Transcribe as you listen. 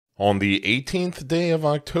On the 18th day of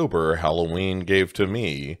October, Halloween gave to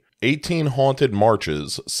me 18 haunted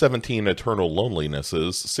marches, 17 eternal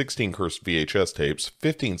lonelinesses, 16 cursed VHS tapes,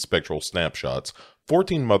 15 spectral snapshots,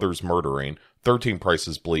 14 mothers murdering, 13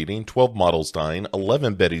 prices bleeding, 12 models dying,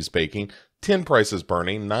 11 Bettys baking, 10 prices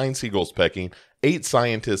burning, 9 seagulls pecking, 8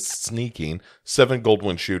 scientists sneaking, 7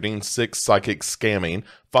 Goldwyn shooting, 6 psychics scamming,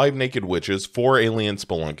 5 naked witches, 4 alien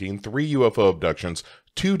spelunking, 3 UFO abductions,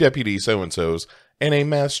 2 deputy so-and-sos, and a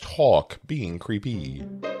masked hawk being creepy.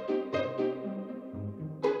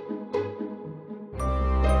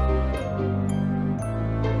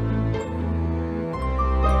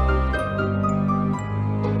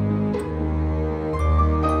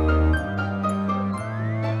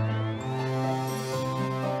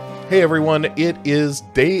 Hey everyone, it is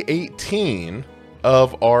day 18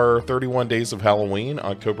 of our 31 days of Halloween.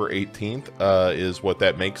 October 18th is what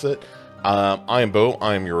that makes it. I am Bo.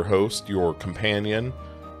 I am your host, your companion,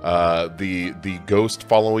 the ghost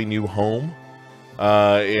following you home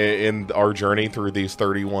in our journey through these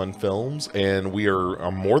 31 films. And we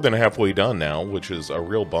are more than halfway done now, which is a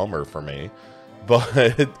real bummer for me.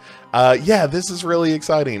 But yeah, this is really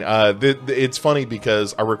exciting. It's funny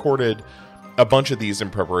because I recorded a bunch of these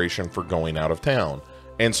in preparation for going out of town.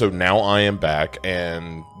 And so now I am back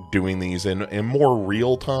and doing these in more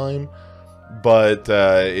real time. But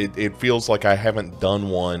it feels like I haven't done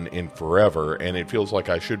one in forever, and it feels like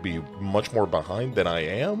I should be much more behind than I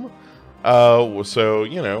am. So,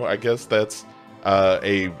 you know, I guess that's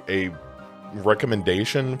a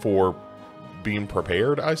recommendation for being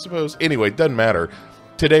prepared, I suppose. Anyway, doesn't matter.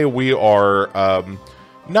 Today we are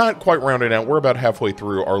not quite rounded out. We're about halfway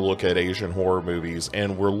through our look at Asian horror movies,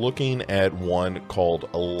 and we're looking at one called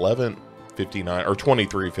 1159 or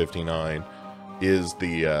 2359. Is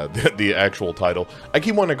the actual title. I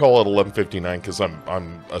keep wanting to call it 1159 because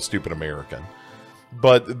I'm a stupid American.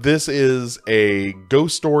 But this is a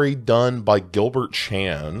ghost story done by Gilbert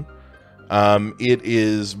Chan. It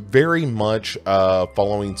is very much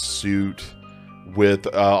following suit with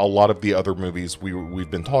a lot of the other movies we've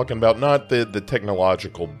been talking about. Not the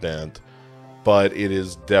technological bent, but it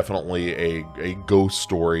is definitely a ghost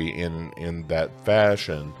story in that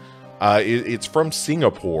fashion. It's from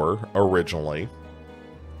Singapore originally.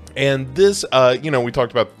 And this, we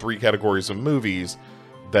talked about 3 categories of movies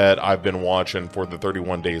that I've been watching for the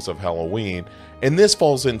 31 days of Halloween. And this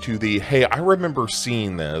falls into the, hey, I remember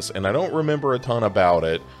seeing this, and I don't remember a ton about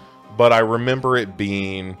it, but I remember it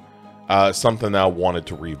being something that I wanted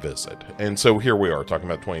to revisit. And so here we are, talking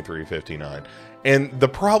about 2359. And the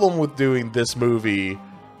problem with doing this movie,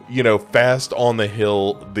 fast on the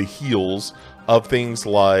heels of things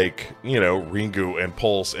like, Ringu and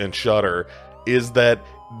Pulse and Shudder, is that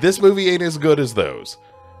this movie ain't as good as those.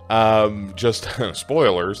 Just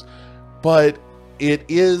spoilers. But it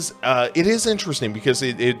is interesting because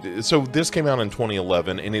so this came out in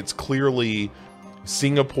 2011, and it's clearly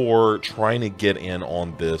Singapore trying to get in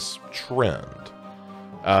on this trend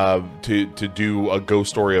to do a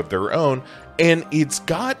ghost story of their own. And it's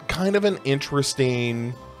got kind of an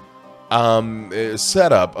interesting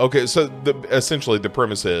setup. Okay, so essentially the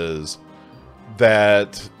premise is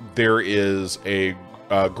that there is a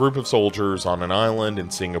group of soldiers on an island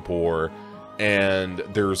in Singapore, and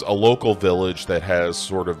there's a local village that has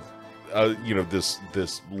sort of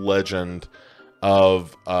this legend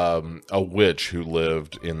of a witch who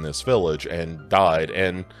lived in this village and died,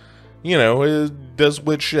 and does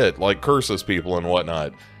witch shit, like curses people and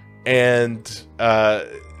whatnot. And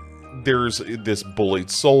there's this bullied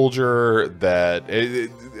soldier that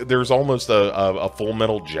there's almost a Full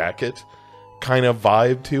Metal Jacket kind of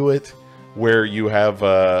vibe to it, where you have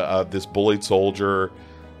this bullied soldier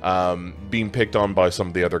being picked on by some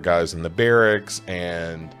of the other guys in the barracks,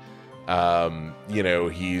 and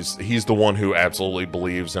he's the one who absolutely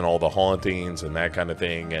believes in all the hauntings and that kind of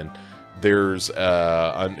thing. And there's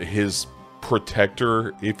his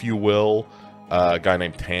protector, if you will, a guy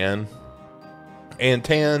named Tan. And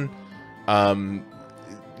Tan,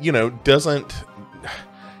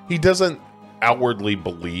 doesn't outwardly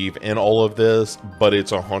believe in all of this, but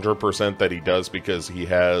it's 100% that he does because he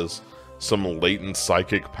has some latent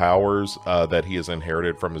psychic powers that he has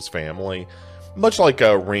inherited from his family. Much like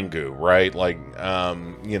Ringu, right? Like,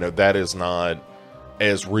 that is not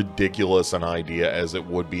as ridiculous an idea as it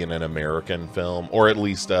would be in an American film, or at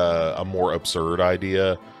least a more absurd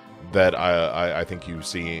idea that I think you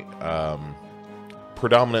see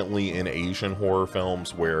predominantly in Asian horror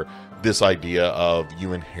films, where this idea of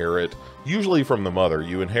you inherit, usually from the mother,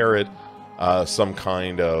 you inherit some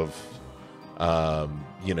kind of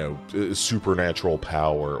supernatural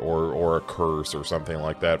power or a curse or something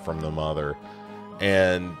like that from the mother.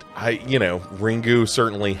 And Ringu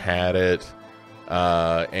certainly had it.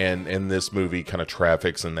 And this movie kind of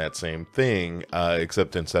traffics in that same thing,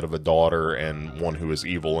 except instead of a daughter and one who is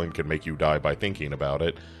evil and can make you die by thinking about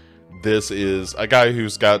it, this is a guy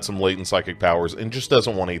who's got some latent psychic powers and just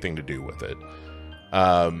doesn't want anything to do with it.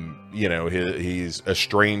 He's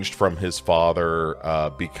estranged from his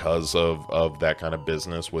father because of that kind of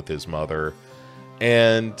business with his mother.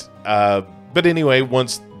 And but anyway,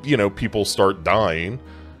 once people start dying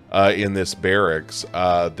in this barracks,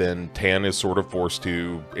 then Tan is sort of forced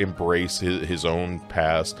to embrace his own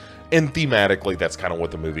past. And thematically, that's kind of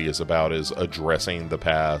what the movie is about, is addressing the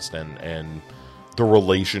past and the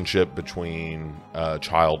relationship between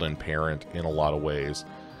child and parent in a lot of ways.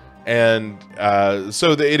 And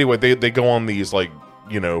so anyway, they go on these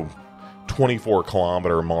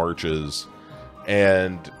 24-kilometer marches,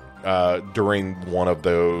 and during one of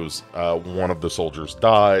those, one of the soldiers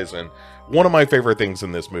dies. And one of my favorite things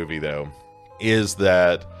in this movie, though, is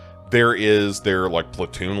that there is their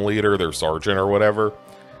platoon leader, their sergeant or whatever,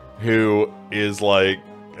 who is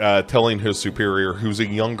telling his superior, who's a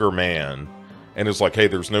younger man, and is like, hey,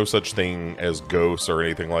 there's no such thing as ghosts or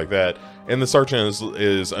anything like that. And the sergeant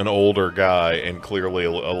is an older guy and clearly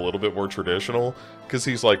a little bit more traditional, because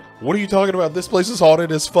he's like, what are you talking about? This place is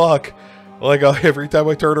haunted as fuck. Every time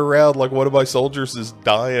I turn around, one of my soldiers is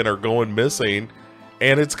dying or going missing,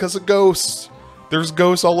 and it's because of ghosts. There's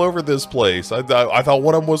ghosts all over this place. I thought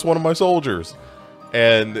one of them was one of my soldiers.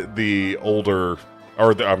 And the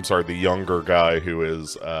younger guy who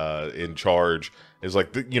is in charge is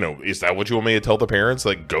like, is that what you want me to tell the parents,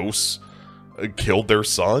 that ghosts killed their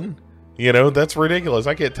son? That's ridiculous.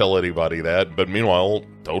 I can't tell anybody that. But meanwhile,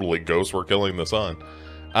 totally ghosts were killing the son.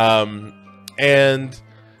 And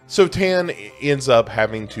so Tan ends up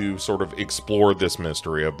having to sort of explore this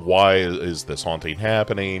mystery of why is this haunting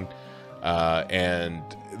happening. And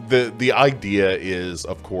the idea is,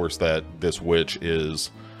 of course, that this witch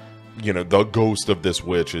is, the ghost of this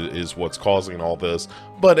witch is what's causing all this.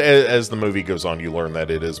 But as the movie goes on, you learn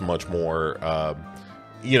that it is much more,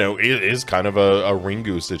 it is kind of a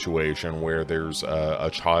Ringu situation where there's a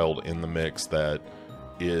child in the mix that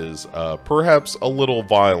is perhaps a little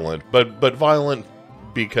violent, but violent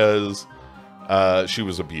because she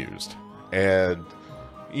was abused. And,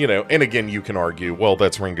 and again, you can argue, well,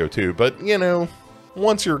 that's Ringo too, but,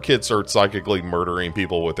 once your kid starts psychically murdering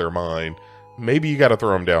people with their mind, maybe you got to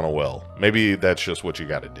throw them down a well. Maybe that's just what you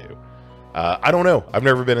got to do. I don't know. I've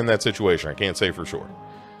never been in that situation. I can't say for sure.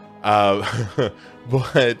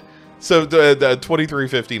 But so the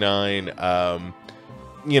 2359,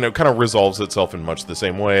 kind of resolves itself in much the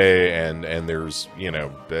same way. And there's,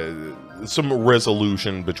 some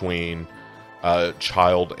resolution between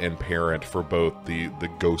child and parent for both the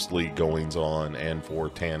ghostly goings on and for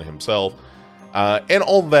Tan himself. And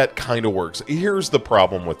all that kind of works. Here's the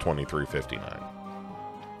problem with 2359,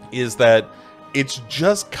 is that it's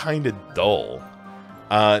just kind of dull.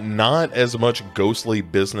 Not as much ghostly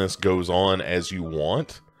business goes on as you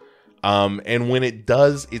want. And when it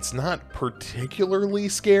does, it's not particularly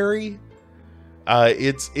scary.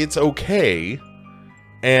 It's okay.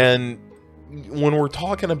 And when we're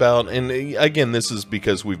talking about, and again, this is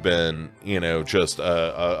because we've been, just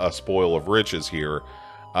a spoil of riches here,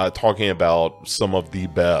 talking about some of the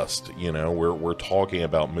best, we're talking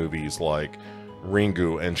about movies like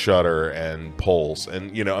Ringu and Shudder and Pulse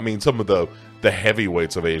and, some of the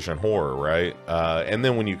heavyweights of Asian horror, right? And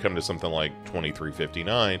then when you come to something like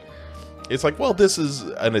 2359, it's like, well, this is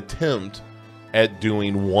an attempt at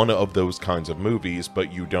doing one of those kinds of movies,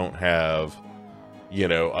 but you don't have,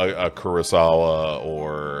 a Kurosawa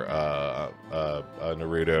or a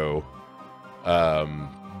Naruto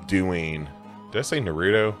doing... Did I say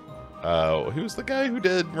Naruto? Who's the guy who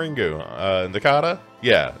did Ringu? Nakata?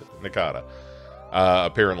 Yeah, Nakata.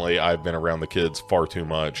 Apparently, I've been around the kids far too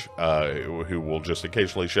much, who will just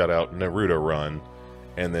occasionally shout out Naruto run,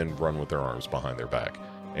 and then run with their arms behind their back.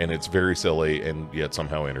 And it's very silly, and yet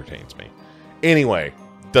somehow entertains me. Anyway,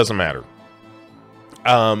 doesn't matter.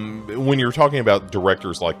 When you're talking about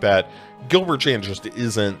directors like that, Gilbert Chan just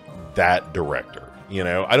isn't that director.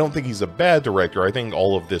 I don't think he's a bad director. I think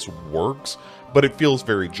all of this works, but it feels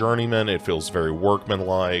very journeyman. It feels very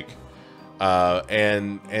workmanlike.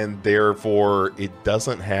 And therefore it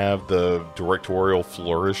doesn't have the directorial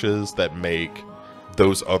flourishes that make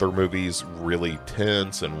those other movies really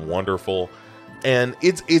tense and wonderful. And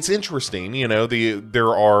it's interesting,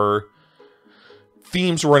 there are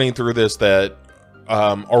themes running through this that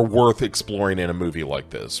are worth exploring in a movie like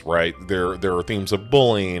this, right? There are themes of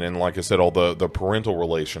bullying and, like I said, all the parental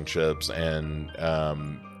relationships and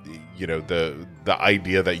you know, the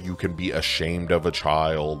idea that you can be ashamed of a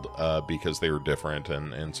child because they are different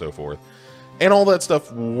and so forth. And all that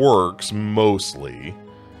stuff works mostly.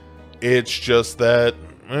 It's just that,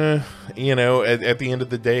 you know, at the end of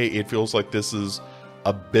the day, it feels like this is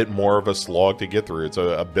a bit more of a slog to get through. It's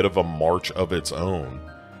a bit of a march of its own,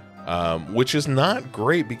 which is not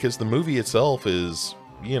great because the movie itself is,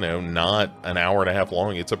 you know, not an hour and a half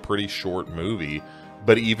long. It's a pretty short movie,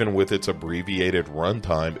 but even with its abbreviated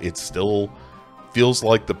runtime, it still feels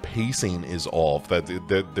like the pacing is off, that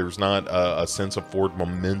there's not a sense of forward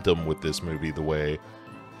momentum with this movie the way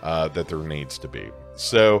that there needs to be.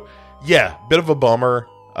 So yeah, bit of a bummer.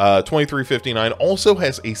 2359 also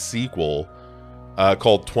has a sequel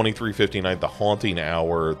called 2359 The Haunting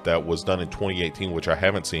Hour that was done in 2018, which I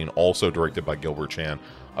haven't seen, also directed by Gilbert Chan.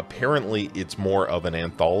 Apparently it's more of an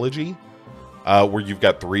anthology where you've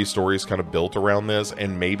got 3 stories kind of built around this,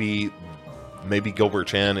 and maybe Gilbert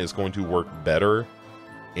Chan is going to work better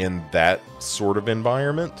in that sort of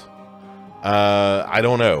environment. I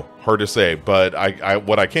don't know, hard to say, but I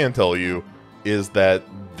what I can tell you is that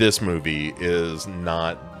this movie is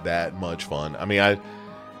not that much fun. I mean,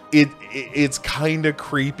 it's kind of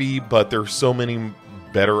creepy, but there's so many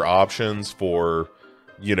better options for,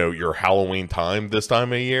 you know, your Halloween time this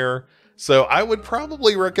time of year. So I would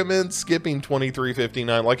probably recommend skipping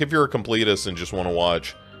 2359. Like, if you're a completist and just want to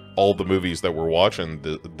watch all the movies that we're watching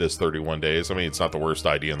this 31 days, I mean, it's not the worst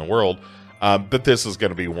idea in the world. But this is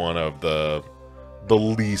going to be one of the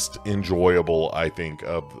least enjoyable, I think,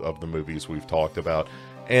 of the movies we've talked about.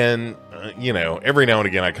 And, you know, every now and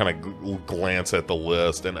again, I kind of glance at the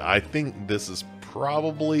list, and I think this is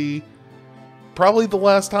probably the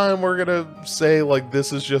last time we're gonna say, like,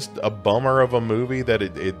 this is just a bummer of a movie, that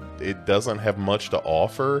it doesn't have much to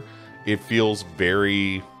offer. It feels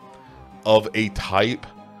very of a type,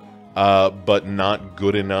 but not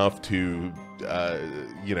good enough to,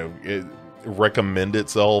 you know, recommend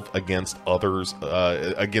itself against others,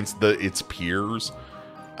 against its peers.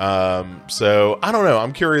 So I don't know.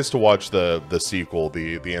 I'm curious to watch the sequel,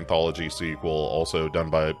 the anthology sequel, also done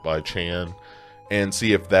by Chan, and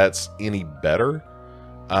see if that's any better.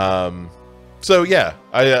 So yeah,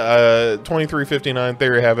 2359.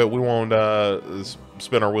 There you have it. We won't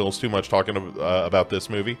spin our wheels too much talking about this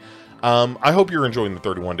movie. I hope you're enjoying the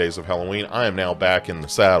 31 Days of Halloween. I am now back in the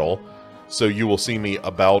saddle, so you will see me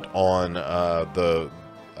about on the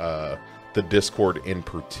Discord in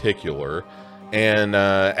particular. And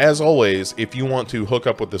as always, if you want to hook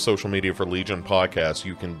up with the social media for Legion Podcast,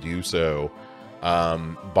 you can do so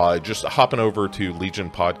by just hopping over to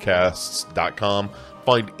legionpodcasts.com.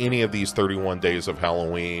 Find any of these 31 Days of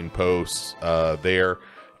Halloween posts there.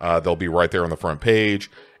 They'll be right there on the front page.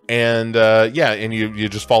 And yeah, and you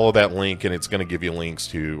just follow that link, and it's going to give you links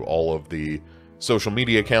to all of the social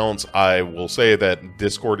media accounts. I will say that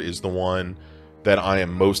Discord is the one that I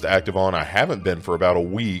am most active on. I haven't been for about a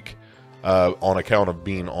week. On account of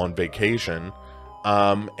being on vacation,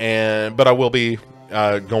 but I will be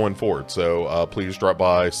going forward. So please drop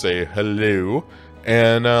by, say hello,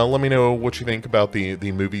 and let me know what you think about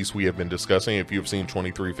the movies we have been discussing. If you've seen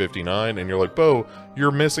 2359 and you're like, Bo,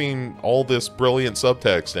 you're missing all this brilliant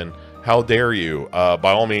subtext, and how dare you?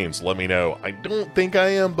 By all means, let me know. I don't think I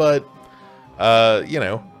am, but you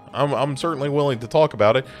know, I'm certainly willing to talk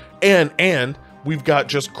about it. And we've got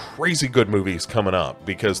just crazy good movies coming up,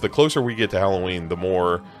 because the closer we get to Halloween, the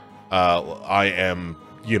more I am,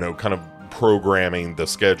 you know, kind of programming the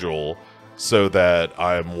schedule so that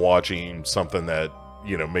I'm watching something that,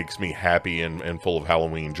 you know, makes me happy and full of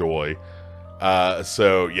Halloween joy.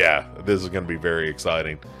 So yeah, this is going to be very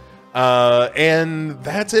exciting. And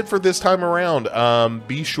that's it for this time around.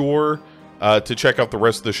 Be sure to check out the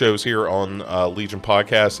rest of the shows here on Legion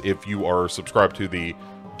Podcast. If you are subscribed to the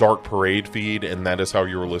Dark Parade feed, and that is how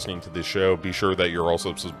you're listening to this show, be sure that you're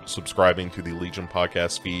also subscribing to the Legion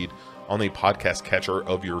Podcast feed on the podcast catcher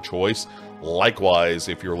of your choice. Likewise,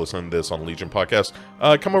 if you're listening to this on Legion Podcast,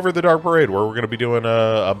 come over to the Dark Parade, where we're going to be doing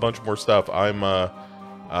a bunch more stuff. I'm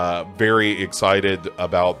very excited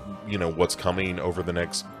about, you know, what's coming over the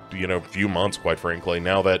next, you know, few months, quite frankly.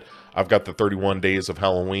 Now that I've got the 31 Days of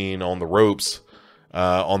Halloween on the ropes,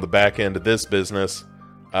 on the back end of this business,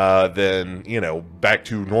 then, you know, back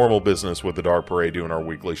to normal business with the Dark Parade, doing our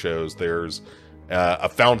weekly shows. There's a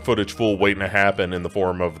found footage full waiting to happen in the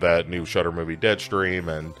form of that new Shudder movie Deadstream,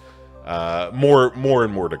 and more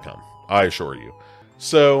and more to come, I assure you.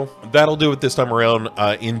 So that'll do it this time around.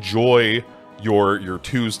 Enjoy your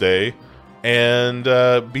Tuesday, and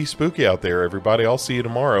be spooky out there, everybody. I'll see you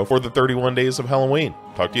tomorrow for the 31 Days of Halloween.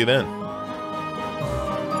 Talk to you then.